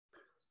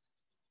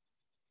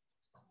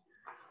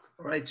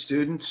All right,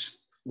 students,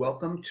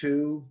 welcome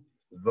to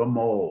the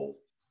mole.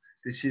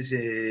 This is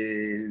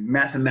a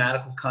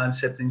mathematical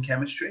concept in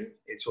chemistry.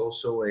 It's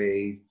also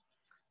a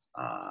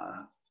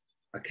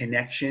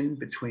connection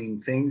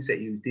between things that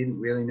you didn't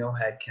really know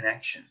had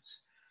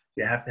connections.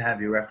 You have to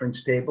have your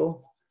reference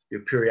table,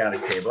 your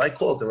periodic table. I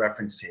call it the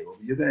reference table.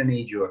 You're going to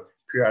need your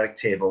periodic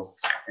table,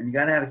 and you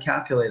got to have a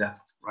calculator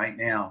right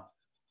now.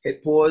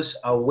 Hit pause.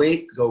 I'll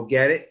wait. Go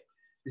get it.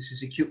 This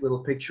is a cute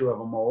little picture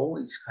of a mole.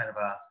 It's kind of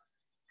a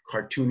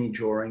cartoony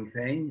drawing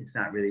thing. It's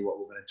not really what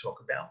we're going to talk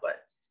about,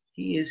 but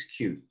he is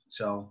cute,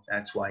 so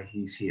that's why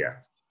he's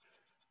here.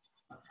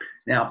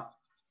 Now,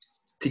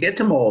 to get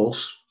to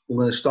moles, we're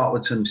going to start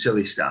with some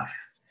silly stuff.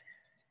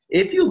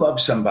 If you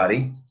love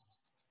somebody,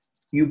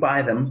 you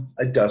buy them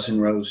a dozen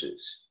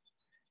roses.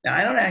 Now,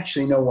 I don't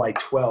actually know why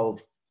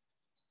 12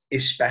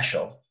 is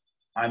special.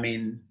 I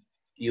mean,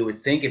 you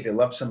would think if you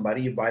love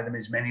somebody, you buy them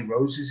as many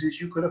roses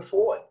as you could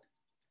afford.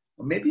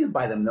 Or maybe you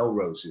buy them no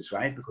roses,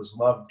 right? Because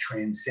love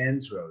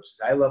transcends roses.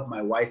 I love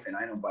my wife and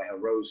I don't buy her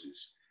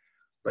roses.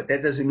 But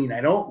that doesn't mean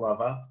I don't love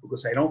her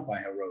because I don't buy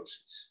her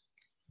roses.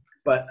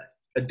 But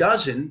a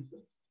dozen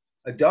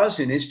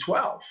is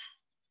 12.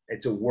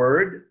 It's a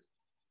word,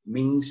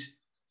 means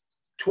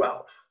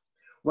 12.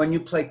 When you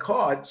play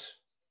cards,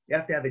 you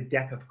have to have a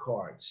deck of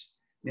cards.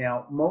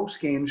 Now, most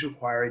games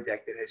require a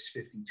deck that has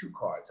 52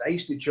 cards. I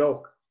used to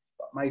joke,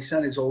 but my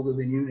son is older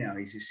than you now.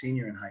 He's a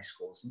senior in high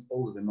school. He's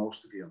older than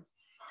most of you.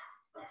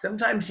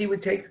 Sometimes he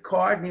would take the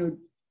card and he would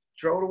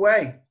throw it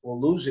away or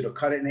lose it or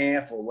cut it in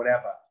half or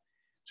whatever.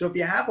 So if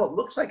you have what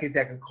looks like a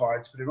deck of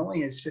cards, but it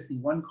only has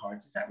 51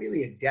 cards, it's not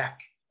really a deck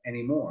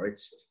anymore.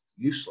 It's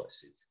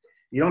useless.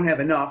 You don't have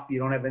enough, you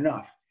don't have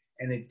enough.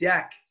 And a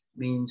deck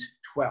means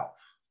 12.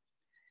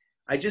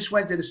 I just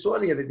went to the store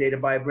the other day to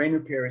buy a brand new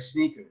pair of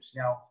sneakers.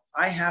 Now,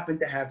 I happen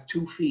to have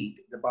 2 feet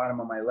at the bottom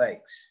of my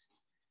legs.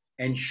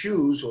 And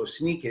shoes or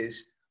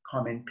sneakers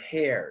come in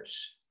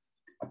pairs.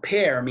 A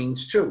pair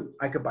means 2.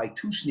 I could buy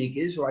 2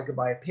 sneakers or I could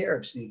buy a pair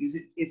of sneakers.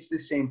 It's the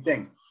same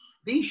thing.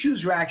 These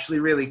shoes are actually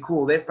really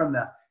cool. They're from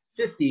the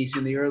 50s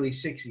and the early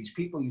 60s.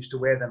 People used to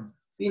wear them,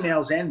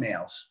 females and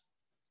males.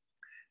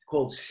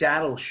 Called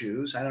saddle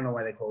shoes. I don't know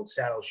why they call it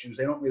saddle shoes.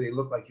 They don't really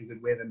look like you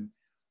could wear them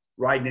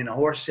riding in a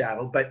horse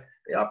saddle, but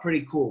they are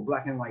pretty cool,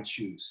 black and white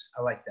shoes.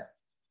 I like that.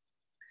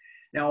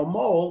 Now, a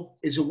mole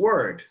is a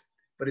word,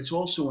 but it's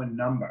also a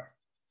number.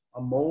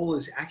 A mole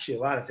is actually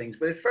a lot of things,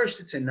 but at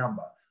first it's a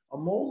number. A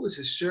mole is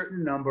a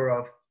certain number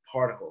of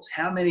particles.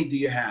 How many do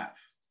you have?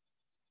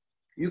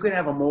 You could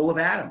have a mole of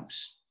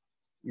atoms.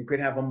 You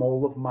could have a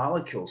mole of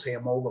molecules, say a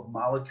mole of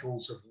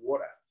molecules of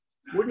water.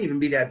 It wouldn't even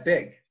be that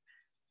big.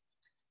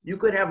 You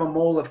could have a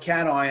mole of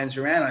cations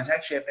or anions.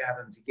 Actually, you have to have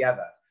them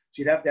together.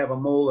 So you'd have to have a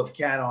mole of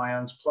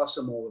cations plus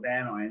a mole of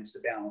anions to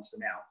balance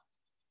them out.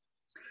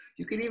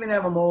 You could even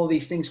have a mole of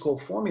these things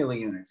called formula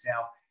units.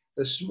 Now,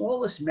 the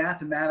smallest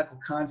mathematical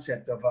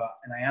concept of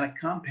an ionic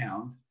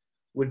compound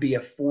would be a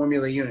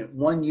formula unit,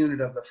 1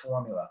 unit of the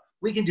formula.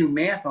 We can do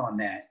math on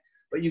that,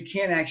 but you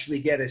can't actually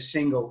get a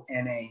single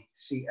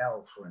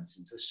NaCl, for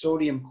instance. A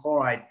sodium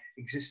chloride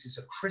exists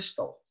as a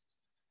crystal.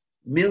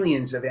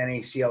 Millions of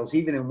NaCl's,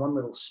 even in one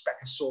little speck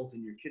of salt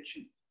in your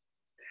kitchen.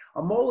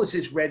 A mole is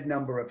this red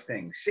number of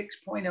things,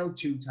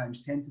 6.02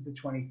 times 10 to the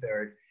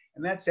 23rd,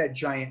 and that's that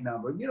giant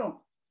number. You don't,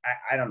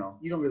 I don't know,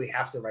 you don't really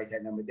have to write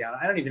that number down.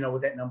 I don't even know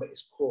what that number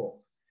is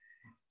called.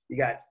 You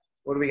got,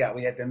 what do we got?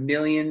 We got the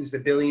millions, the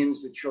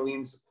billions, the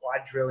trillions, the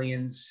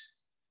quadrillions,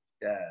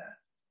 the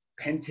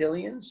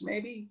pentillions,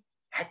 maybe,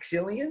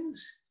 hexillions.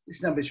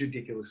 This number is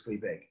ridiculously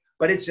big,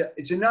 but it's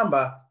a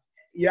number.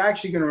 You're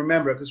actually going to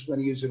remember it because we're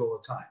going to use it all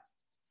the time.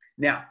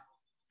 Now,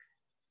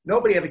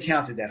 nobody ever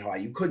counted that high.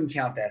 You couldn't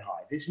count that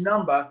high. This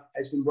number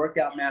has been worked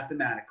out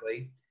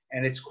mathematically,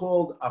 and it's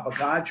called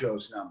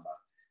Avogadro's number.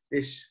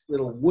 This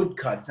little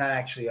woodcut, it's not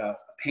actually a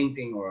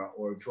painting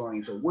or a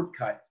drawing, it's a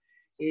woodcut.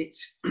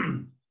 It's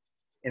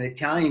an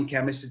Italian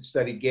chemist that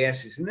studied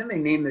gases, and then they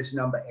named this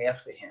number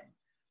after him,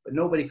 but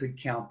nobody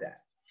could count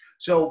that.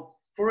 So,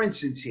 for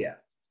instance here,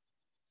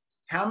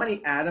 how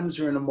many atoms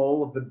are in a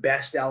mole of the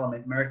best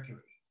element, mercury?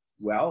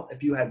 Well,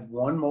 if you had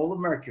 1 mole of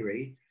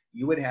mercury,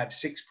 you would have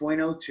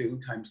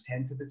 6.02 times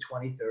 10 to the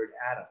 23rd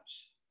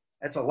atoms.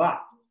 That's a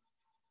lot.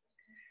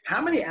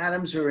 How many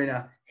atoms are in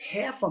a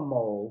half a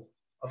mole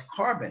of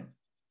carbon?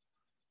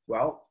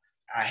 Well,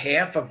 a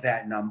half of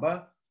that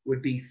number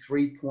would be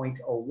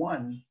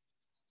 3.01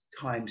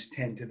 times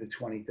 10 to the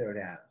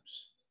 23rd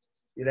atoms.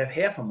 You'd have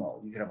half a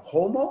mole. You could have a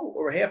whole mole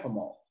or a half a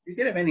mole. You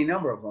could have any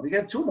number of them. You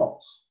could have 2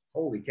 moles.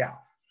 Holy cow.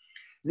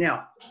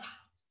 Now,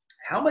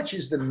 how much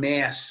is the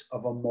mass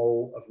of a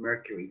mole of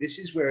mercury? This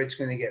is where it's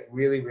going to get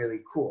really,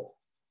 really cool.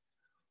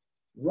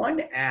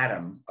 1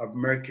 atom of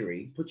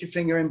mercury, put your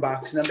finger in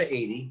box number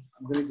 80.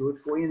 I'm going to do it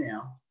for you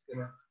now. I'm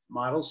going to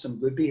model some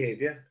good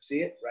behavior.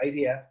 See it right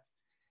here.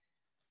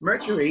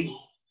 Mercury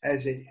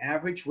has an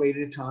average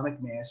weighted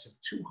atomic mass of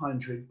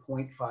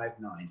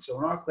 200.59. So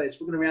in our class,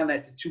 we're going to round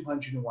that to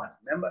 201.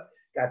 Remember,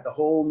 got the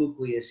whole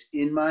nucleus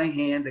in my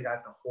hand. I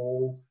got the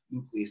whole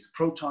nucleus, the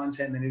protons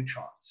and the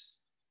neutrons.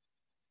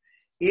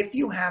 If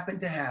you happen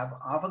to have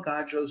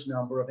Avogadro's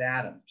number of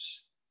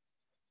atoms,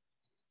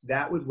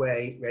 that would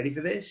weigh, ready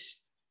for this,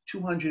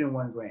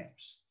 201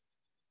 grams.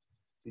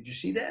 Did you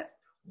see that?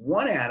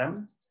 One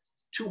atom,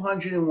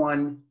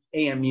 201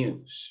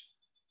 AMUs.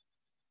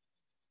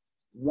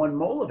 1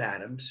 mole of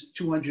atoms,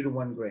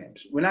 201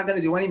 grams. We're not going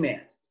to do any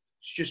math.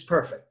 It's just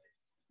perfect.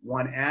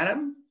 1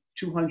 atom,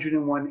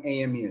 201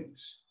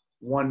 AMUs.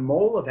 1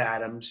 mole of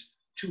atoms,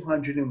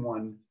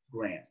 201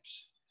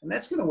 grams. And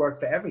that's going to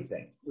work for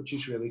everything, which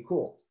is really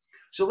cool.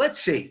 So let's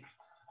see.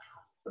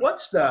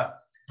 What's the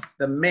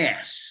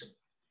mass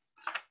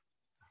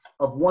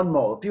of 1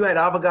 mole? If you had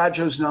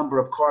Avogadro's number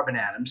of carbon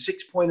atoms,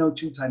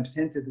 6.02 times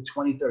 10 to the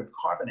 23rd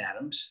carbon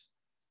atoms,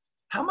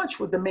 how much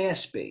would the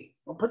mass be?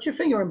 Well, put your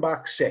finger in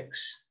box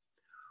 6.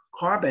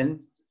 Carbon,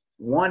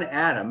 1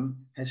 atom,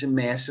 has a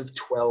mass of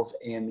 12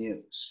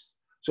 AMUs.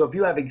 So if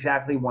you have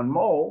exactly 1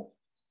 mole,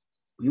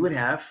 you would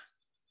have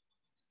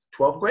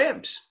 12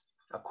 grams.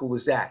 How cool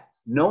is that?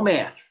 No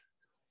math.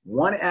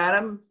 1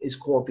 atom is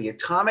called the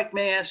atomic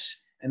mass,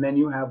 and then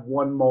you have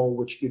 1 mole,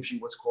 which gives you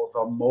what's called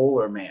the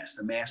molar mass,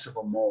 the mass of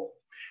a mole.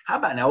 How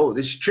about now? Oh,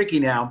 this is tricky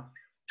now.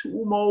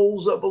 2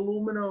 moles of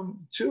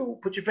aluminum. 2.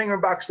 Put your finger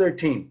in box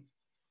 13.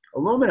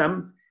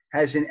 Aluminum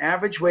has an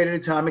average weighted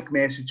atomic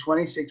mass of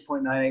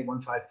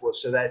 26.98154.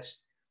 So that's,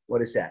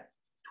 what is that?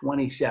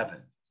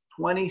 27.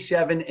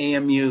 27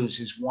 AMUs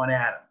is 1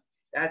 atom.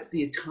 That's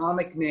the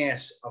atomic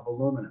mass of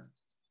aluminum.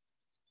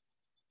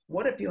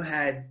 What if you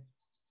had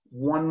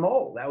 1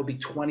 mole? That would be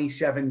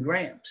 27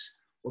 grams.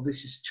 Well,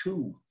 this is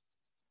 2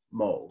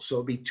 moles. So it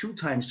would be 2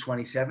 times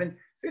 27,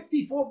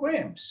 54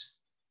 grams.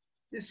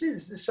 This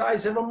is the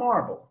size of a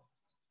marble.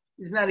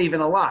 It's not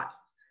even a lot.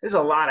 There's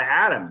a lot of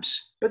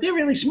atoms, but they're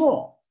really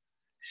small.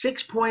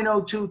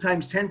 6.02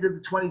 times 10 to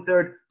the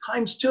 23rd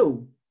times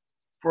 2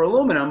 for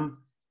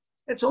aluminum,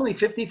 that's only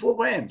 54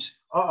 grams.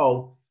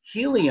 Uh-oh,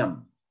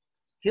 helium.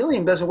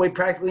 Helium doesn't weigh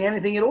practically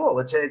anything at all.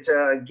 It's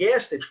a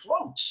gas that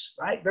floats,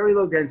 right? Very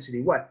low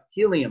density. What?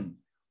 Helium.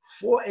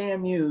 4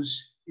 AMUs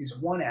is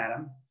 1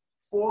 atom.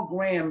 4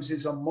 grams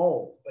is a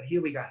mole. But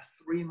here we got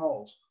 3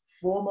 moles.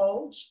 4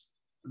 moles.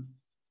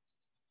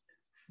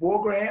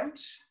 4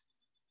 grams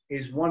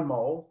is 1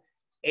 mole.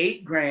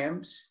 8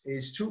 grams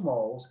is 2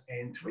 moles.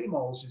 And 3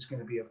 moles is going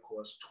to be, of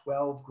course,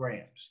 12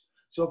 grams.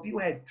 So if you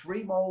had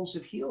 3 moles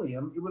of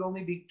helium, it would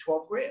only be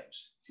 12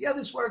 grams. See how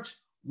this works?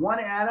 1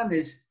 atom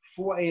is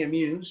 4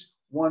 AMUs.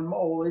 1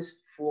 mole is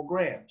 4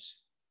 grams.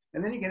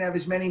 And then you can have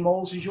as many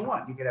moles as you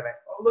want. You can have,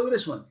 oh, look at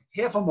this one,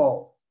 half a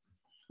mole.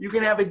 You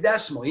can have a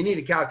decimal. You need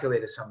a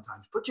calculator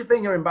sometimes. Put your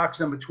finger in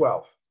box number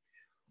 12.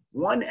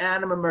 1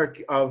 atom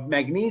of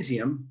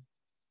magnesium,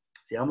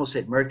 see, I almost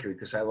said mercury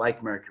because I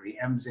like mercury,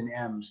 M's and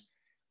M's,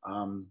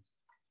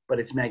 but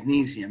it's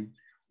magnesium.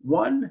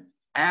 1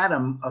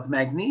 atom of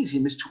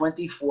magnesium is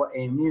 24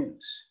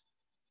 AMUs.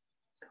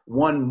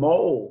 1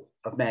 mole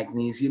of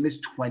magnesium is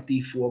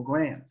 24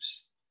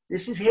 grams.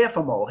 This is half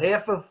a mole,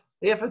 half of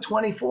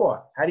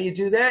 24. How do you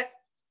do that?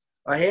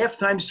 A half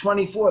times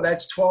 24,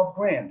 that's 12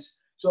 grams.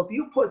 So if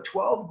you put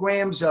 12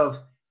 grams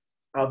of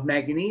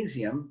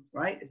magnesium,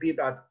 right, it'd be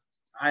about,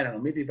 I don't know,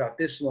 maybe about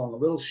this long, a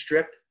little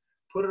strip,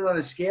 put it on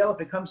a scale.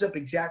 If it comes up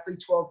exactly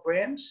 12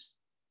 grams,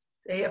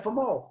 half a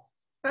mole,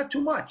 not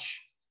too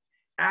much.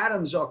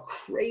 Atoms are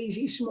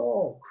crazy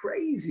small,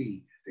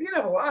 crazy. You can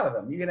have a lot of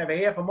them. You can have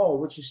a half a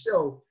mole, which is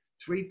still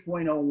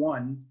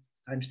 3.01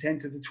 times 10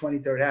 to the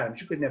 23rd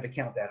atoms. You could never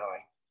count that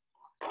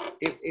high.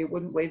 It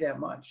wouldn't weigh that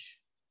much.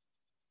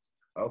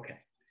 Okay,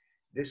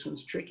 this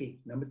one's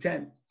tricky. Number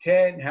 10.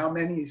 10, how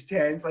many is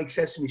 10? It's like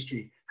Sesame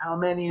Street. How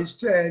many is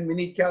 10? We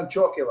need Count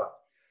Chocula.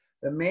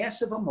 The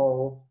mass of a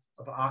mole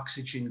of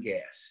oxygen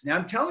gas. Now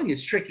I'm telling you,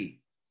 it's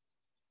tricky.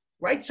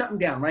 Write something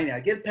down right now.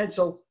 Get a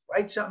pencil,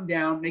 write something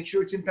down. Make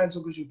sure it's in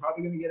pencil because you're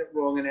probably going to get it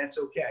wrong, and that's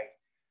okay.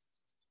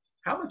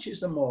 How much is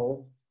the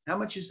mole? How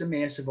much is the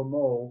mass of a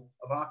mole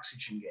of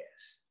oxygen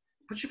gas?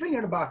 Put your finger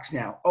in the box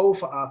now. O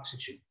for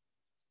oxygen.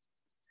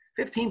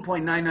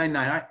 15.999,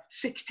 all right?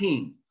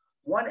 16.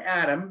 1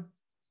 atom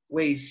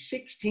weighs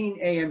 16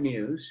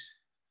 AMUs.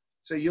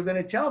 So you're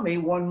going to tell me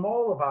 1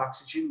 mole of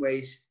oxygen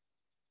weighs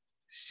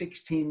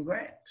 16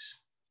 grams.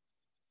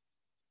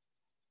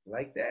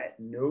 Like that.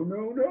 No,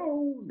 no,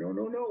 no. No,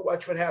 no, no.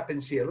 Watch what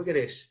happens here. Look at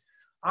this.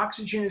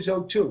 Oxygen is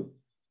O2.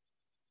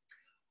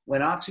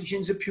 When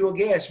oxygen's a pure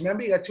gas,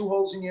 remember you got 2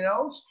 holes in your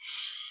nose?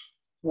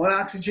 1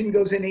 oxygen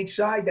goes in each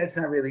side. That's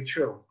not really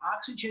true.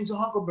 Oxygen's a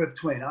Huckelbrief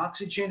twin.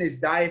 Oxygen is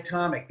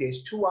diatomic.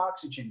 There's 2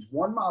 oxygens,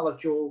 1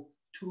 molecule,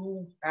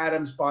 2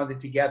 atoms bonded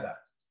together.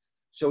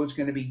 So it's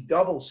going to be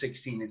double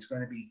 16. It's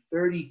going to be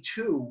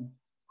 32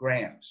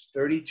 grams,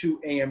 32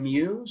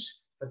 AMUs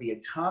for the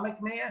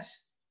atomic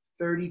mass,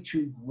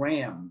 32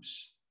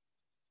 grams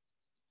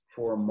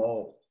for a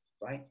mole,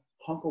 right?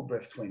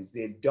 Huckelbrief twins,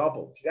 they're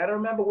doubled. You got to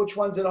remember which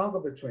ones are the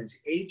Huckelbrief twins.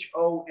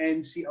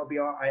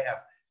 HONCLBRIF.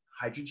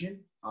 Hydrogen,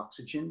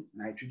 oxygen,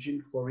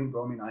 nitrogen, chlorine,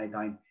 bromine,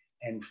 iodine,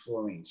 and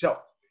fluorine. So,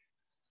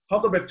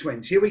 Huckelbrief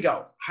twins, here we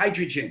go.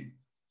 Hydrogen.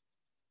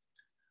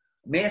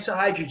 Mass of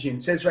hydrogen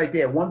says right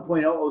there,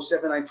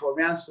 1.00794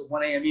 rounds to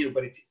 1 AMU,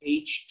 but it's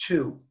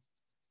H2.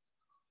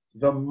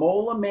 The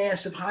molar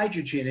mass of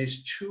hydrogen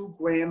is 2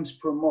 grams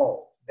per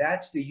mole.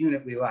 That's the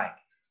unit we like.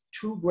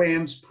 2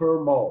 grams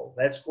per mole.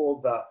 That's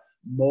called the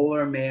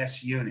molar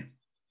mass unit.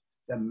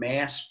 The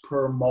mass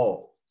per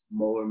mole,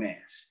 molar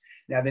mass.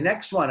 Now the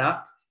next one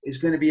up is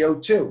going to be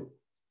O2.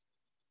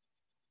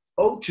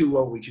 O2,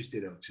 oh, we just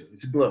did O2.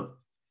 It's blue.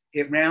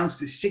 It rounds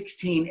to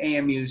 16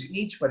 AMUs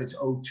each, but it's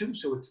O2,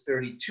 so it's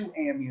 32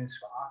 AMUs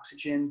for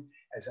oxygen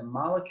as a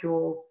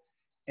molecule,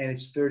 and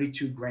it's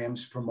 32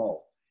 grams per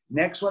mole.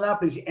 Next one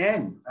up is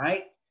N,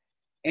 right?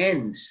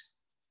 N's.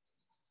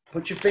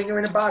 Put your finger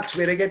in the box.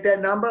 Where'd I get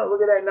that number?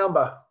 Look at that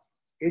number.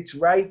 It's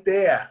right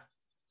there.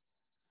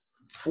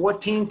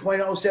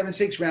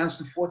 14.076 rounds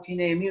to 14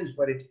 AMUs,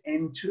 but it's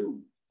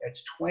N2.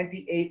 That's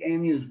 28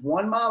 AMUs.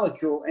 One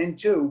molecule,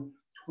 N2,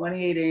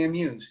 28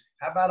 AMUs.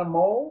 How about a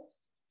mole?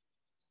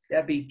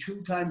 That'd be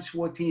 2 times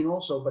 14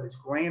 also, but it's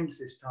grams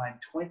this time,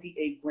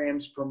 28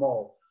 grams per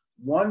mole.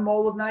 1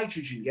 mole of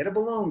nitrogen, get a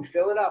balloon,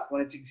 fill it up.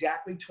 When it's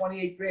exactly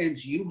 28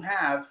 grams, you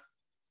have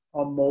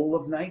a mole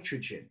of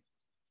nitrogen.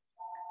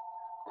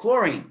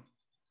 Chlorine.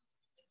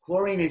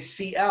 Chlorine is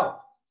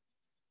Cl.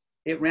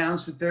 It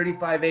rounds to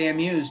 35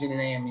 AMUs in an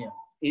AMU,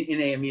 in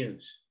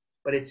AMUs,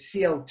 but it's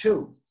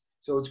Cl2.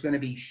 So it's going to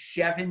be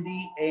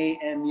 70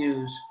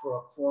 AMUs for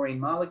a chlorine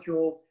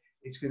molecule.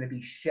 It's going to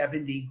be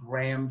 70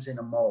 grams in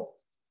a mole.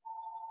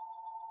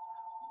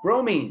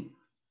 Bromine.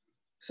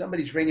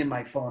 Somebody's ringing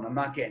my phone. I'm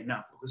not getting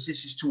up because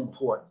this is too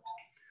important.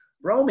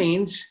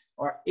 Bromines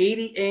are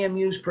 80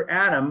 AMUs per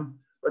atom,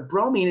 but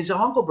bromine is a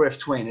Hunkelbrief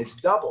twin. It's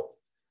double.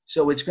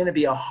 So it's going to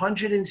be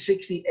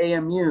 160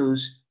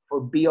 AMUs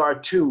for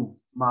Br2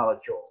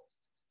 molecule.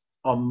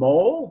 A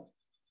mole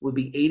would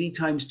be 80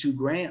 times 2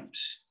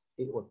 grams,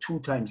 or 2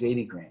 times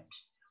 80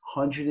 grams,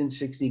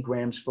 160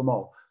 grams per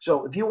mole.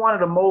 So if you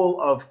wanted a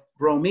mole of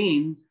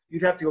bromine,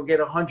 you'd have to go get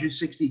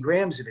 160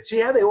 grams of it. See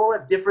how they all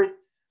have different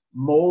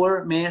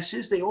molar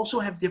masses? They also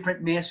have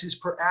different masses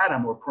per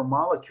atom or per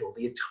molecule.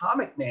 The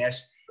atomic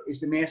mass is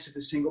the mass of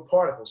a single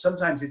particle.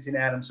 Sometimes it's an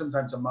atom,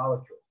 sometimes a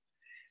molecule.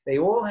 They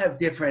all have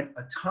different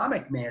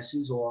atomic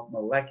masses or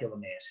molecular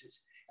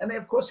masses. And they,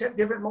 of course, have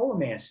different molar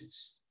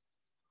masses.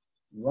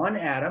 One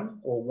atom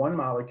or one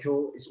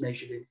molecule is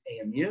measured in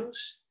AMUs,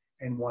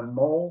 and 1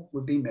 mole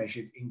would be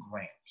measured in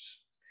grams.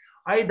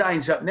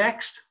 Iodine's up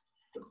next.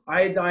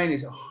 Iodine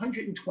is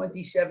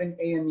 127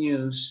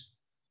 AMUs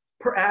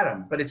per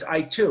atom, but it's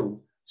I2,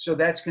 so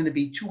that's going to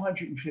be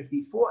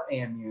 254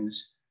 AMUs.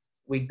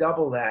 We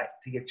double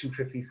that to get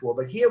 254,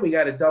 but here we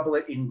got to double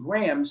it in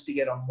grams to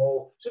get a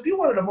mole. So if you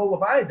wanted a mole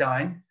of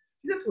iodine,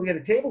 you'd have to get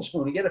a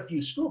tablespoon and get a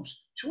few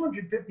scoops.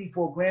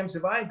 254 grams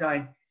of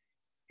iodine,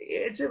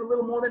 it's a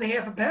little more than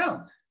 ½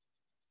 pound,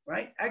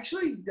 right?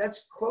 Actually,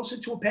 that's closer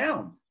to a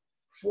pound.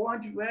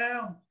 400,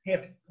 well,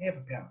 half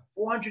a pound.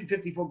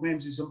 454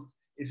 grams is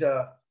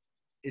a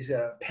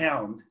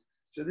pound.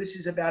 So this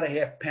is about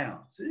 ½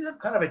 pound. So this is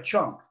kind of a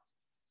chunk.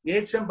 You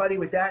hit somebody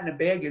with that in a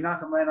bag, you knock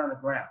them right on the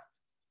ground.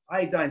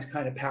 Iodine's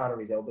kind of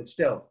powdery though, but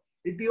still,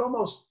 it'd be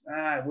almost,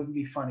 it wouldn't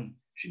be funny.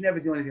 Should never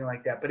do anything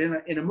like that. But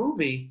in a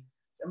movie,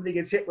 somebody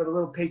gets hit with a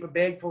little paper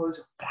bag full of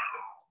this,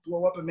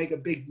 blow up and make a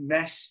big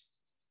mess.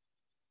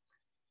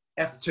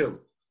 F2.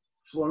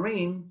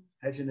 Fluorine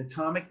has an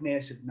atomic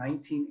mass of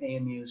 19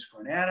 AMUs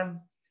for an atom,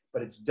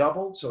 but it's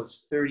doubled, so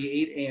it's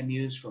 38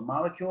 AMUs for a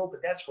molecule,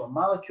 but that's for a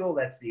molecule,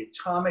 that's the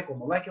atomic or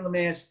molecular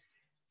mass.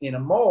 In a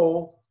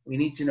mole, we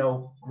need to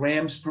know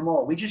grams per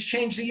mole. We just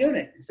changed the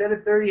unit. Instead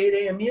of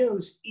 38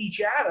 AMUs,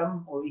 each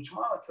atom or each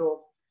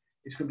molecule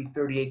is going to be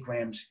 38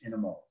 grams in a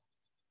mole.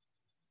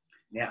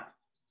 Now,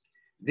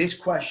 this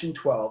question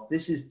 12,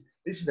 this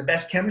is the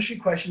best chemistry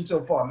question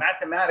so far.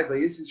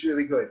 Mathematically, this is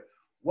really good.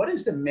 What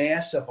is the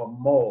mass of a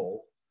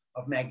mole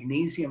of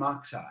magnesium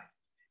oxide?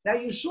 Now,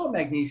 you saw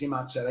magnesium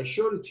oxide. I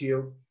showed it to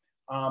you.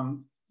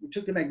 We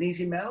took the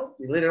magnesium metal,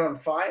 we lit it on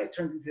fire, it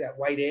turned into that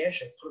white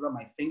ash. I put it on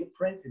my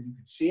fingerprint, and you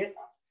could see it.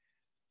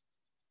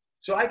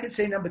 So I could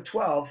say number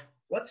 12,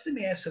 what's the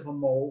mass of a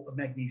mole of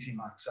magnesium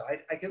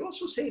oxide? I could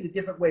also say it a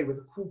different way with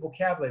a cool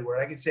vocabulary word.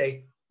 I could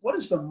say, what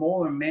is the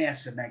molar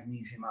mass of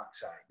magnesium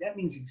oxide? That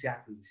means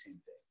exactly the same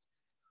thing.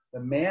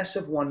 The mass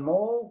of 1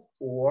 mole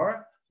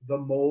or the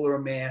molar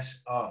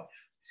mass of.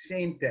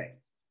 Same thing.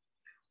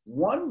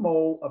 1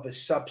 mole of a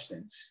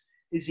substance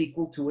is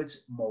equal to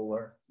its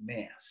molar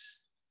mass.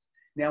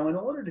 Now, in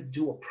order to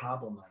do a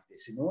problem like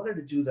this, in order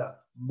to do the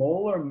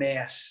molar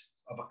mass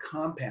of a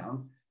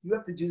compound, you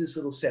have to do this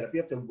little setup. You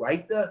have to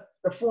write the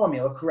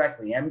formula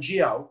correctly,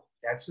 MgO,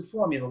 that's the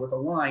formula with a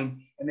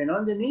line, and then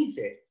underneath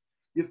it,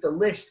 you have to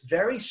list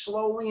very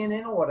slowly and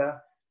in order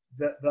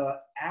the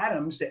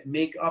atoms that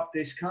make up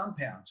this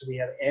compound. So we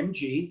have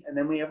Mg, and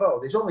then we have O.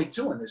 There's only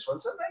 2 in this one.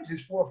 Sometimes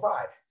there's 4 or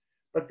 5.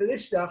 But for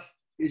this stuff,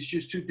 it's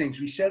just 2 things.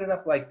 We set it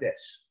up like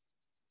this.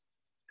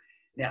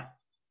 Now,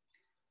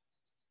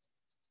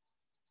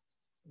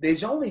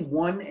 there's only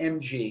 1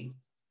 Mg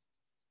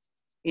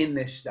in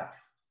this stuff,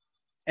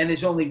 and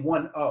there's only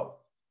 1 O.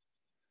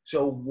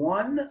 So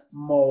 1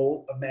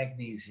 mole of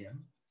magnesium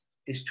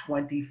is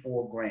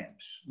 24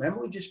 grams.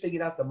 Remember we just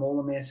figured out the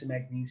molar mass of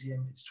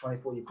magnesium? It's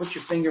 24. You put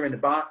your finger in the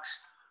box.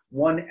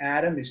 1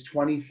 atom is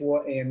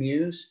 24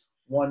 AMUs.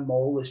 1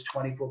 mole is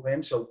 24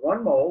 grams. So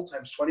 1 mole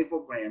times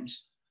 24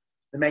 grams.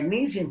 The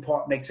magnesium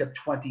part makes up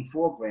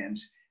 24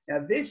 grams.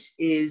 Now this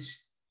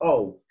is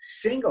O,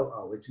 single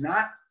O. It's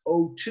not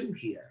O2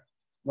 here.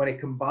 When it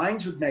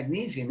combines with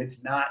magnesium,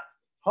 it's not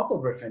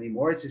Huckelbrief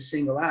anymore. It's a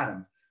single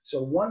atom.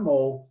 So 1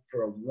 mole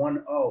for a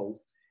 1O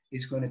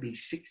is going to be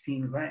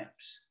 16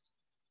 grams.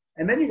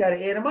 And then you got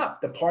to add them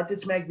up. The part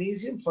that's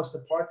magnesium plus the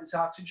part that's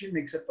oxygen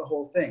makes up the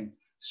whole thing.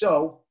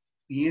 So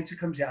the answer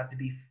comes out to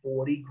be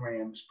 40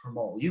 grams per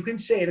mole. You can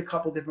say it a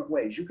couple different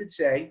ways. You could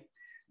say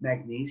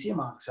magnesium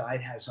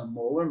oxide has a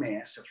molar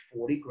mass of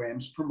 40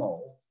 grams per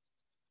mole.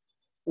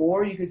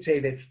 Or you could say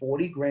that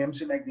 40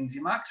 grams of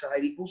magnesium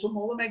oxide equals a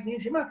mole of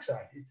magnesium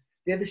oxide.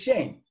 They're the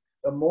same.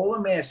 The molar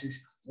mass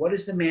is, what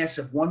is the mass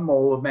of 1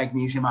 mole of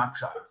magnesium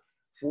oxide?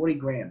 40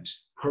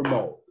 grams per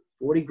mole.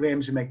 40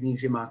 grams of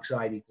magnesium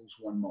oxide equals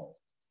 1 mole.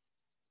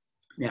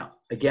 Now,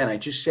 again, I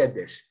just said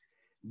this.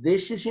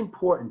 This is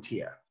important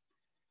here.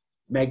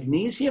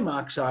 Magnesium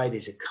oxide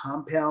is a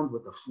compound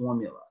with a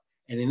formula.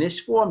 And in this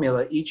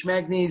formula, each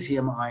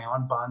magnesium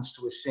ion bonds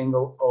to a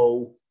single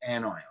O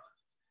anion.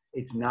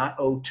 It's not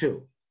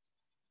O2.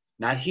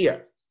 Not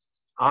here.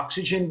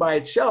 Oxygen by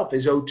itself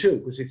is O2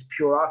 because it's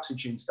pure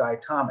oxygen, it's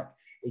diatomic.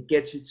 It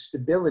gets its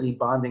stability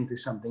bonding to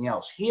something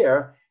else.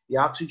 Here, the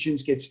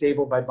oxygens get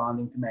stable by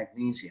bonding to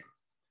magnesium.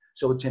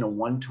 So it's in a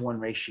 1-to-1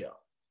 ratio.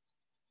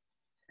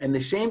 And the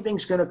same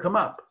thing's going to come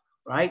up,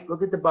 right?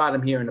 Look at the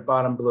bottom here in the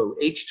bottom blue,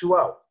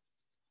 H2O.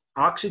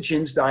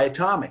 Oxygen's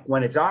diatomic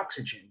when it's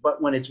oxygen,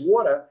 but when it's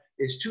water,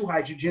 there's 2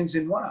 hydrogens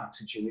and 1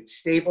 oxygen. It's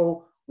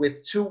stable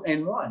with 2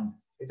 and 1.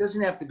 It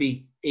doesn't have to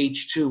be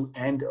H2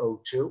 and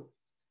O2.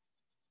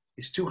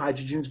 It's 2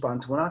 hydrogens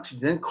bond to 1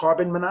 oxygen. Then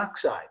carbon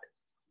monoxide,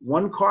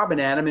 1 carbon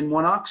atom and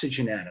 1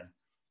 oxygen atom.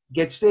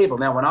 Get stable.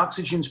 Now, when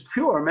oxygen's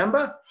pure,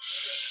 remember?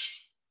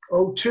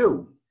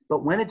 O2.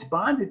 But when it's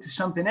bonded to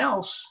something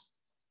else,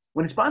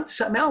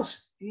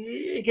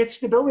 it gets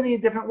stability in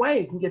a different way.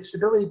 It can get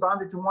stability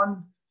bonded to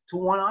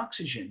one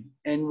oxygen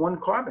and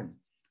 1 carbon.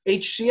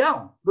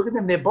 HCl. Look at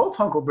them. They're both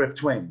Huckelbrief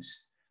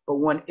twins. But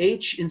when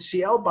H and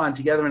Cl bond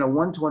together in a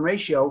 1-to-1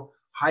 ratio,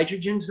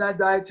 hydrogen's not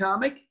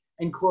diatomic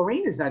and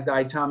chlorine is not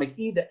diatomic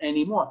either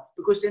anymore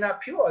because they're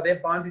not pure.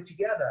 They're bonded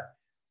together.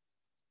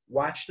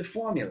 Watch the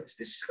formulas.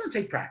 This is going to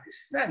take practice.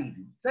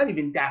 It's not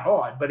even that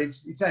hard, but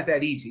it's not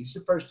that easy. It's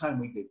the first time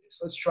we did this.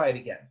 Let's try it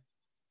again.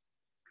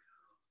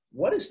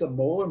 What is the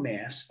molar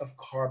mass of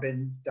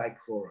carbon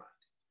dichloride?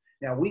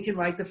 Now we can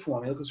write the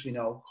formula because we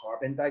know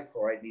carbon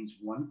dichloride means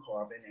 1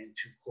 carbon and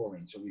 2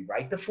 chlorine. So we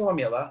write the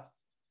formula,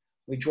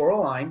 we draw a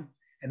line,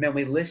 and then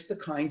we list the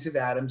kinds of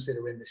atoms that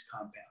are in this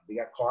compound. We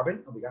got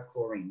carbon and we got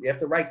chlorine. We have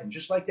to write them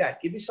just like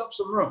that. Give yourself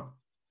some room.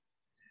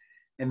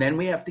 And then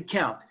we have to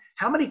count.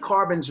 How many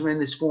carbons are in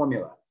this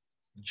formula?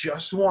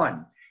 Just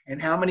 1.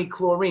 And how many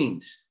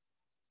chlorines?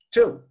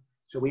 2.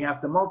 So we have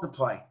to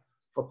multiply.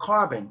 For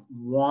carbon,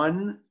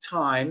 1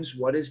 times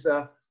what is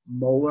the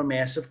molar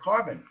mass of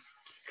carbon?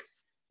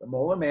 The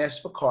molar mass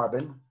for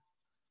carbon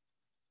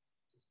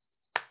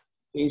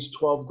is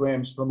 12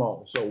 grams per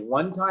mole. So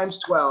 1 times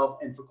 12,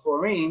 and for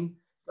chlorine,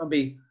 it's going to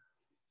be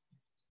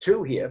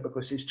 2 here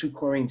because there's 2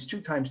 chlorines, 2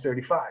 times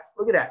 35.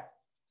 Look at that.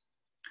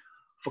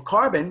 For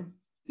carbon,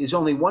 there's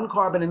only 1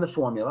 carbon in the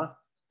formula.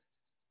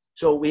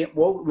 So we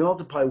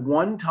multiply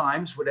 1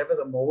 times whatever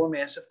the molar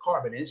mass of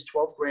carbon is,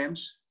 12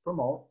 grams per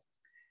mole.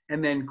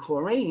 And then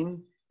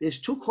chlorine, there's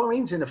 2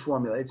 chlorines in the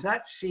formula. It's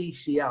not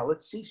CCl,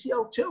 it's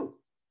CCl2.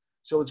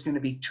 So it's going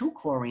to be 2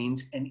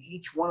 chlorines, and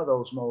each one of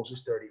those moles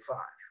is 35.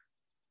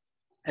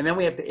 And then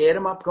we have to add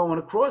them up going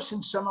across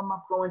and sum them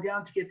up going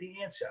down to get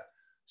the answer.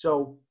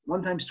 So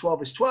 1 times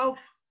 12 is 12,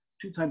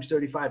 2 times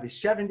 35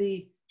 is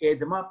 70, add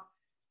them up.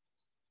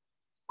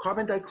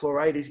 Carbon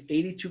dichloride is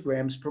 82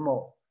 grams per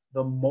mole.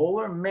 The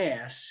molar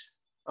mass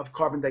of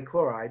carbon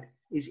dichloride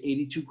is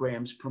 82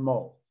 grams per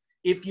mole.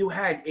 If you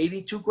had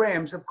 82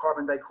 grams of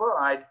carbon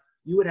dichloride,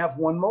 you would have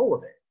 1 mole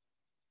of it.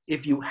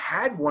 If you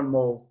had 1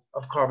 mole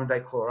of carbon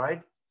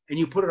dichloride and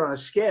you put it on a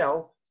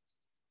scale,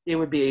 it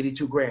would be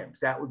 82 grams.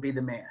 That would be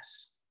the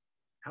mass.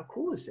 How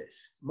cool is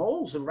this?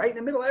 Moles are right in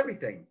the middle of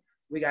everything.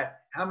 We got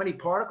how many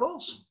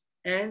particles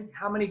and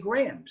how many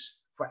grams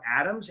for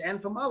atoms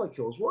and for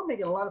molecules. We're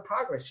making a lot of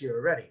progress here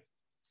already.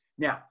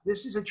 Now,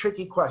 this is a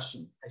tricky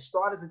question. I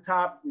start at the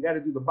top. We got to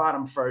do the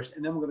bottom first,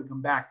 and then we're going to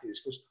come back to this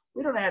because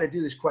we don't know how to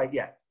do this quite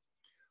yet.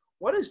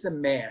 What is the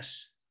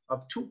mass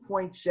of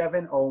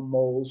 2.70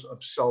 moles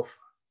of sulfur?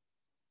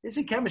 This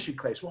is a chemistry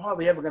class. We're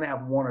hardly ever going to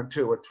have 1 or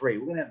 2 or 3.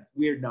 We're going to have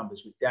weird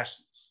numbers with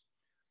decimals.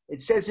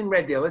 It says in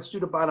red there, let's do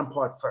the bottom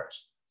part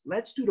first.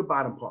 Let's do the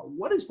bottom part.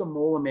 What is the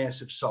molar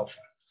mass of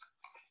sulfur?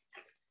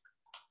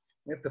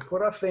 We have to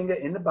put our finger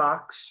in the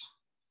box.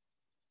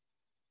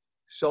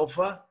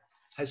 Sulfur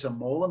has a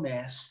molar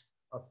mass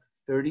of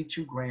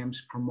 32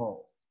 grams per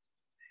mole.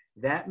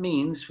 That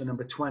means, for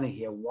number 20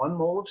 here, 1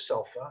 mole of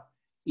sulfur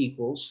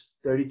equals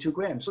 32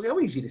 grams. Look how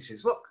easy this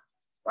is. Look,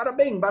 bada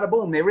bing, bada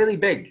boom. They're really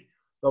big.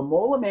 The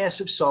molar mass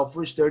of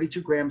sulfur is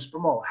 32 grams per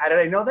mole. How did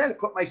I know that? I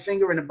put my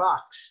finger in a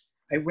box.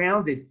 I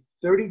rounded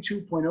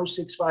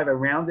 32.065. I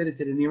rounded it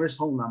to the nearest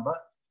whole number.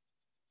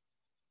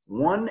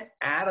 1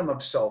 atom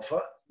of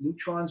sulfur,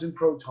 neutrons and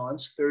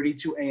protons,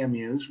 32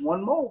 AMUs.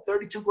 1 mole,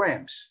 32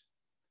 grams.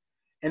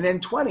 And then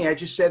 20, I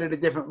just said it a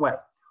different way.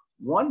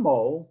 1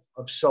 mole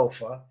of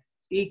sulfur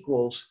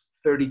equals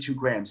 32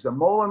 grams. The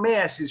molar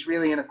mass is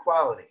really an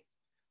equality.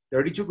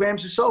 32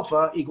 grams of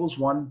sulfur equals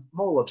 1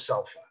 mole of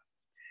sulfur.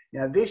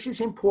 Now, this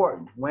is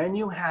important. When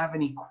you have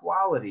an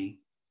equality,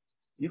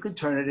 you can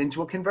turn it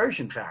into a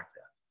conversion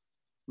factor.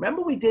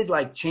 Remember we did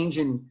like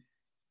changing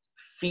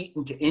feet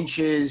into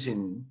inches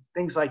and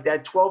things like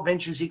that. 12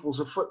 inches equals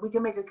a foot. We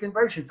can make a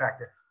conversion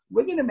factor.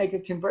 We're going to make a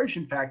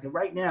conversion factor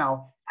right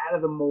now out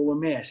of the molar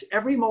mass.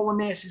 Every molar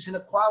mass is an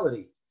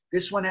equality.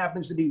 This one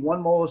happens to be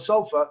 1 mole of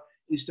sulfur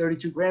is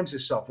 32 grams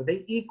of sulfur.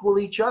 They equal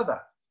each other.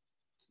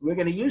 We're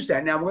going to use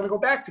that. Now, we're going to go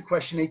back to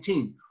question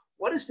 18.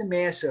 What is the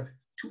mass of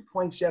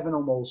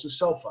 2.70 moles of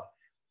sulfur?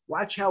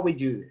 Watch how we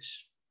do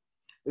this.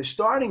 The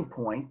starting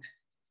point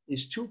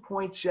is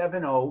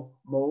 2.70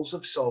 moles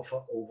of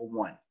sulfur over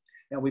 1.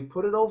 Now, we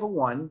put it over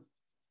 1.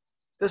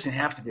 Doesn't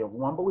have to be over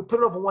 1, but we put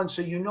it over 1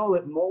 so you know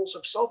that moles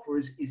of sulfur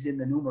is in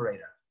the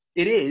numerator.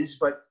 It is,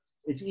 but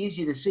it's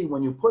easy to see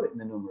when you put it in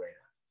the numerator.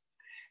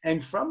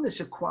 And from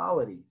this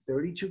equality,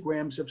 32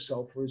 grams of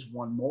sulfur is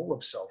 1 mole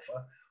of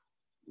sulfur.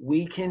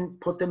 We can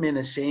put them in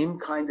the same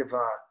kind of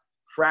a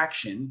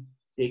fraction.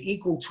 They're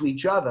equal to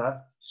each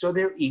other, so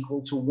they're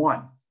equal to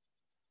 1.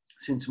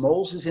 Since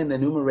moles is in the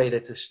numerator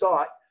to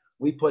start,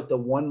 we put the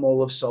 1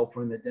 mole of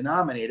sulfur in the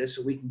denominator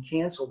so we can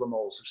cancel the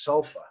moles of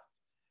sulfur.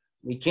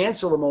 We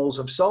cancel the moles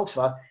of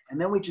sulfur, and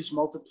then we just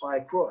multiply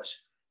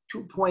across.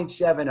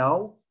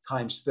 2.70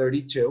 times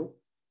 32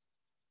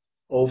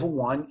 over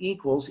 1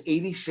 equals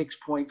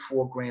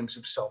 86.4 grams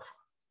of sulfur.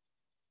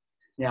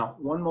 Now,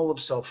 1 mole of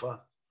sulfur,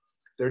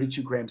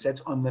 32 grams,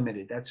 that's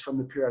unlimited. That's from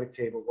the periodic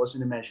table,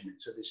 wasn't a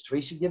measurement. So there's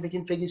 3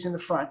 significant figures in the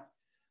front,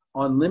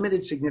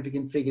 unlimited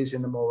significant figures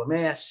in the molar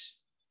mass,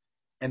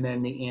 and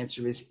then the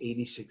answer is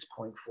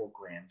 86.4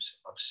 grams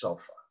of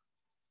sulfur.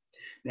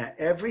 Now,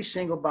 every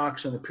single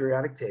box on the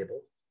periodic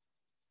table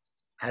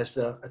has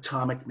the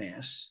atomic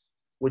mass,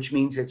 which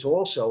means it's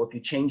also, if you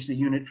change the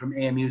unit from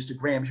AMUs to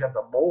grams, you have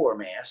the molar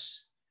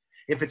mass.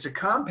 If it's a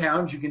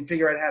compound, you can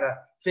figure out how to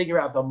figure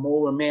out the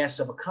molar mass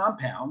of a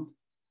compound.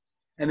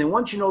 And then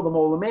once you know the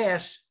molar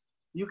mass,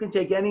 you can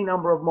take any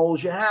number of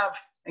moles you have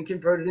and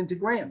convert it into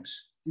grams.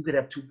 You could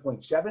have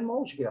 2.7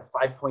 moles, you could have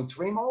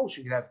 5.3 moles,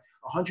 you could have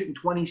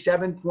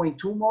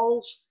 127.2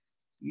 moles.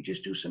 You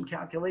just do some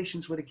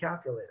calculations with a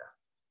calculator.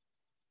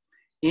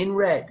 In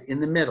red, in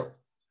the middle,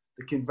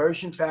 the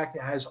conversion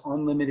factor has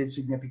unlimited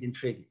significant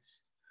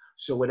figures.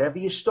 So whatever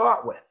you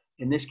start with,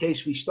 in this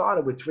case, we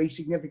started with 3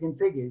 significant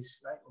figures,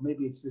 right? Or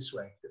maybe it's this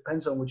way.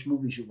 Depends on which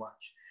movies you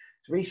watch.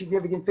 3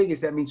 significant figures,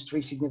 that means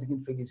 3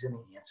 significant figures in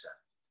the answer.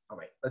 All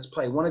right, let's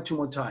play 1 or 2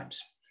 more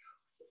times.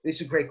 This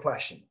is a great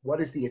question. What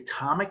is the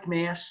atomic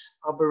mass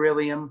of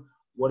beryllium?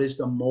 What is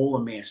the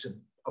molar mass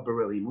of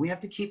beryllium? We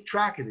have to keep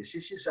track of this.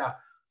 This is a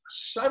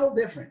subtle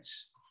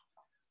difference.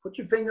 Put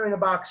your finger in a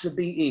box for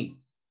BE.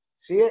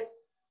 See it?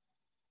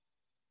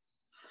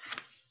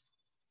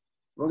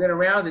 We're going to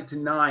round it to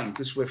 9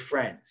 because we're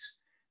friends.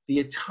 The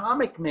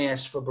atomic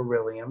mass for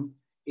beryllium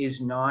is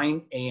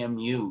 9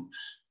 AMUs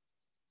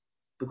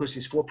because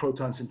there's 4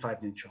 protons and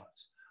 5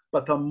 neutrons.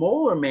 But the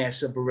molar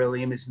mass of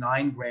beryllium is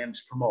 9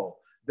 grams per mole.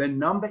 The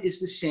number is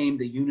the same.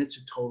 The units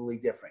are totally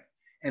different.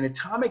 An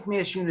atomic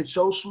mass unit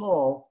so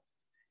small,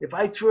 if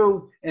I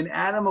threw an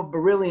atom of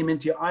beryllium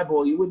into your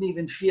eyeball, you wouldn't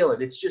even feel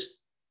it. It's just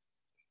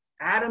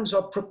atoms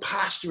are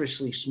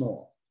preposterously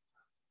small.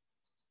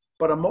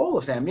 But a mole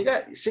of them, you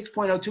got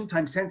 6.02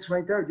 times 10 to the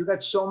 23rd. You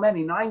got so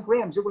many, 9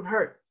 grams, it would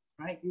hurt,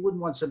 right? You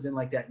wouldn't want something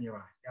like that in your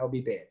eye. That would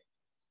be bad.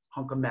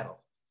 Hunk of metal.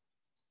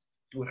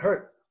 It would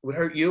hurt. It would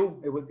hurt you.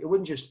 It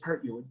wouldn't just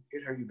hurt you.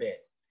 It'd hurt you bad.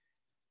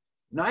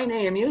 9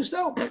 AMUs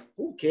though,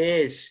 who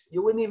cares?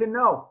 You wouldn't even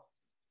know.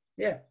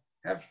 Yeah,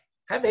 have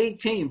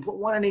 18, put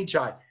 1 in each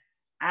eye.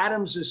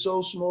 Atoms are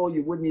so small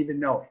you wouldn't even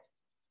know it.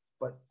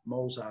 But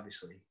moles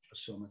obviously are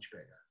so much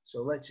bigger.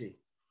 So let's see.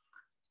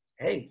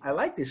 Hey, I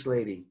like this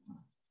lady.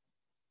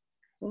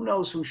 Who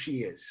knows who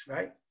she is,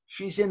 right?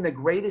 She's in the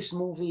greatest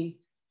movie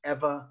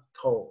ever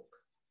told.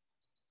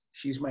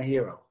 She's my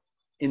hero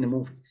in the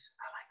movies.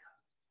 I like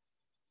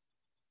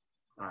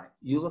her. All right,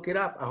 you look it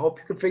up. I hope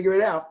you can figure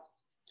it out.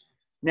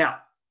 Now,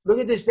 look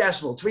at this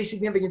decimal, 3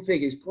 significant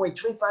figures,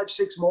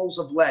 0.356 moles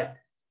of lead.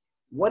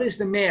 What is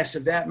the mass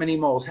of that many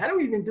moles? How do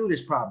we even do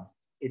this problem?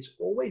 It's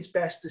always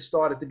best to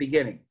start at the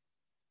beginning.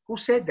 Who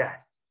said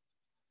that?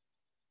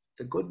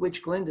 The good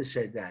witch Glinda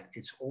said that.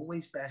 It's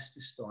always best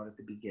to start at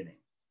the beginning.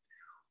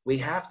 We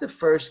have to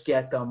first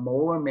get the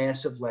molar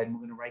mass of lead, and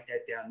we're going to write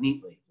that down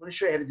neatly. I'm going to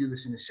show you how to do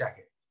this in a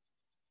second.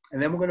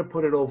 And then we're going to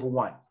put it over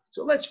 1.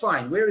 So let's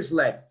find, where is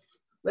lead?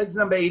 Lead's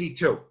number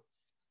 82.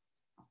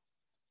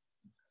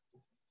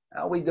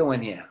 How are we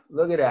doing here?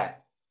 Look at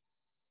that.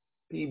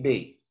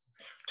 PB.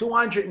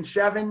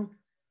 207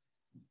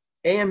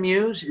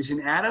 AMUs is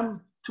an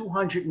atom.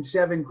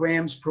 207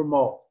 grams per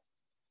mole.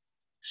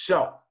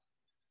 So,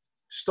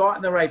 start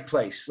in the right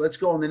place. Let's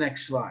go on the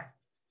next slide.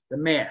 The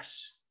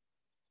mass.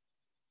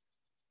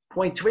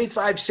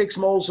 0.356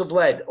 moles of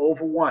lead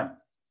over 1.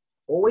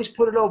 Always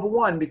put it over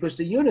 1 because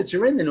the units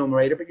are in the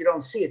numerator, but you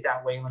don't see it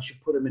that way unless you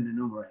put them in the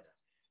numerator.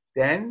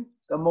 Then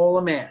the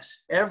molar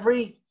mass.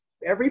 Every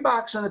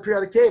box on the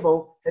periodic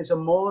table has a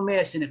molar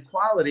mass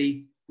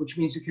inequality, which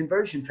means a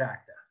conversion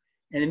factor.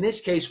 And in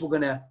this case, we're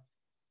going to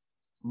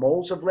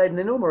moles of lead in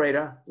the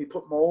numerator. We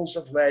put moles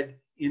of lead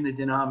in the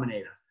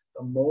denominator.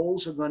 The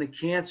moles are going to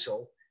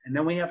cancel, and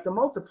then we have to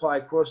multiply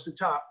across the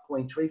top,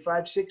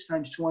 0.356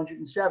 times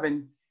 207,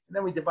 and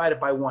then we divide it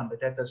by 1,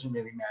 but that doesn't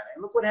really matter.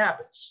 And look what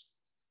happens.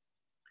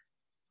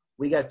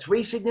 We got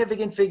 3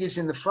 significant figures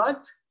in the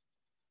front,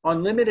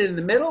 unlimited in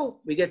the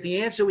middle. We get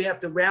the answer. We have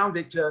to round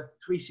it to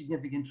 3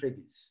 significant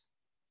figures.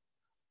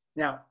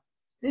 Now,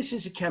 this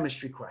is a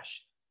chemistry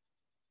question.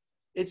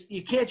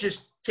 You can't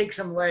just take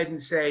some lead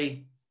and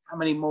say, how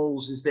many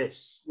moles is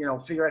this? You know,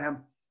 figure out how,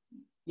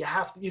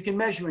 you can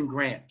measure in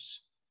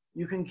grams.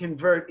 You can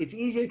convert, it's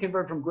easy to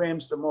convert from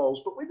grams to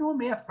moles, but we're doing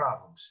math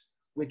problems.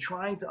 We're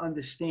trying to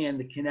understand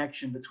the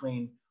connection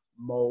between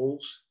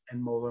moles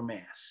and molar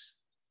mass,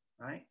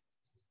 right?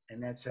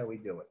 And that's how we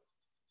do it.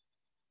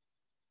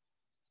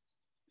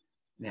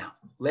 Now,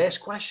 last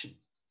question.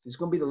 This is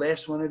going to be the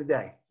last one of the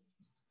day.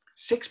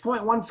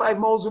 6.15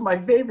 moles are my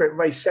favorite,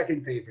 my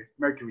second favorite.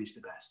 Mercury's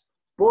the best.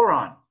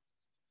 Boron.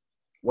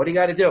 What do you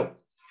got to do?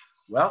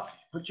 Well,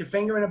 put your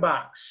finger in a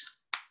box.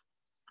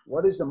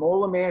 What is the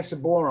molar mass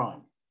of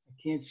boron? I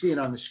can't see it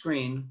on the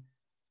screen.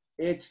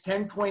 It's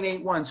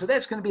 10.81. So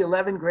that's going to be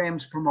 11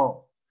 grams per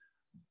mole.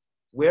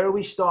 Where are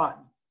we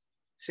starting?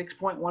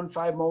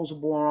 6.15 moles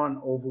of boron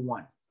over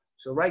 1.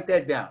 So write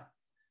that down.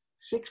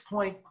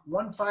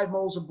 6.15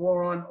 moles of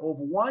boron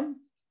over 1.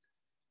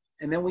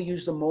 And then we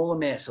use the molar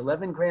mass.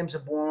 11 grams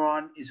of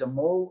boron is a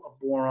mole of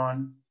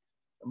boron.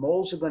 The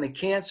moles are going to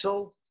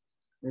cancel.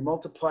 We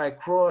multiply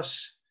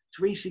across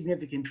 3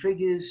 significant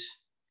figures.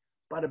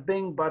 Bada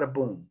bing, bada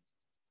boom.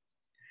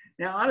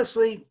 Now,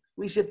 honestly,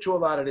 we zip through a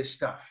lot of this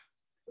stuff.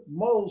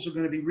 Moles are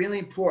going to be really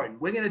important.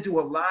 We're going to do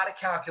a lot of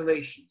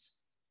calculations.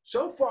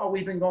 So far,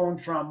 we've been going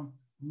from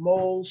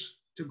moles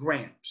to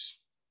grams.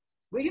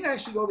 We can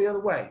actually go the other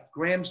way,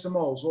 grams to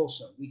moles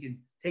also. We can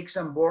take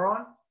some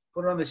boron,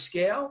 put it on the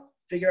scale,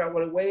 figure out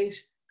what it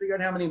weighs, figure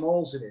out how many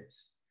moles it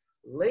is.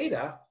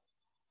 Later,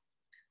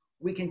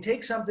 we can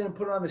take something and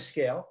put it on the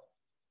scale,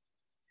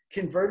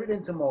 convert it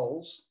into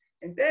moles,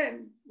 and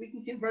then we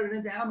can convert it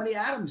into how many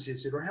atoms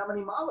is it or how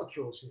many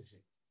molecules is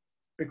it,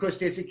 because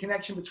there's a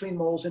connection between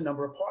moles and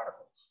number of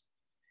particles.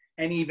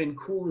 And even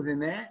cooler than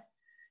that,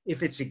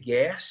 if it's a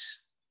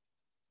gas,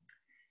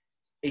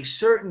 a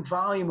certain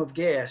volume of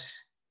gas,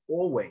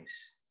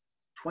 always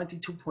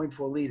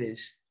 22.4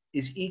 liters,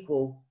 is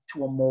equal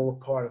to a mole of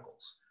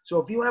particles. So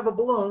if you have a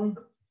balloon,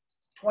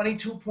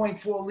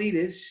 22.4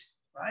 liters,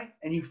 right,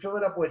 and you fill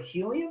it up with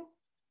helium,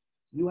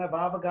 you have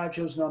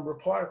Avogadro's number of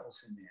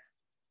particles in there.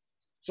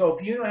 So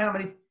if you know how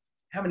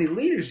many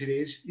liters it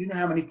is, you know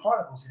how many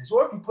particles it is.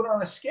 Or if you put it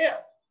on a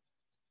scale,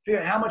 figure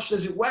out how much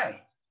does it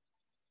weigh.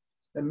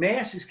 The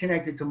mass is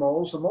connected to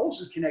moles. The moles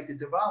is connected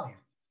to volume.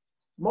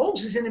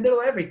 Moles is in the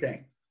middle of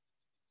everything.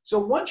 So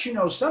once you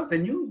know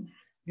something,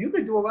 you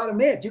could do a lot of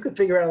math. You could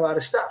figure out a lot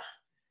of stuff.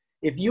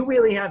 If you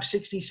really have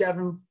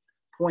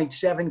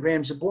 67.7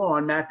 grams of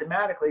boron,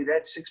 mathematically,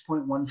 that's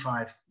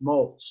 6.15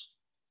 moles.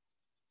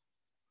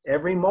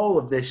 Every mole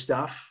of this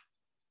stuff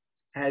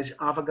has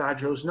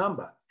Avogadro's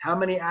number. How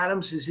many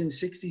atoms is in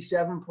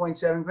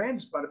 67.7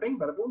 grams? Bada bing,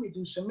 bada boom. We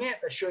do some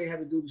math. I'll show you how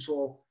to do this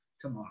all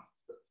tomorrow.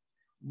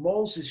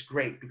 Moles is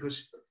great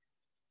because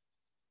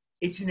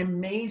it's an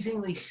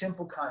amazingly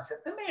simple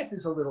concept. The math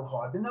is a little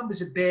hard. The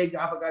numbers are big.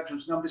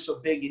 Avogadro's numbers are so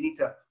big, you need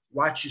to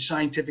watch your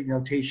scientific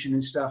notation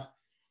and stuff.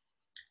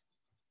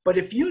 But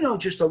if you know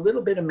just a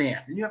little bit of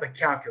math, and you have a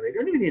calculator, you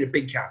don't even need a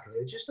big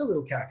calculator, just a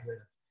little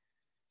calculator,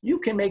 you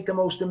can make the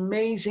most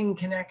amazing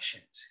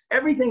connections.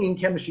 Everything in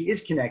chemistry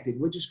is connected.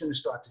 We're just going to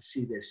start to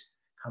see this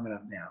coming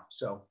up now.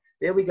 So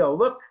there we go.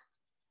 Look,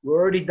 we're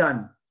already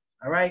done.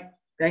 All right.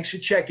 Thanks for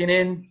checking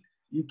in.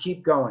 You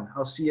keep going.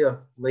 I'll see you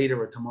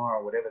later or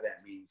tomorrow, whatever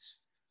that means.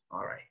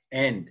 All right.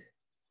 End.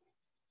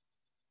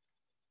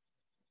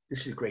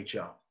 This is a great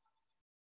job.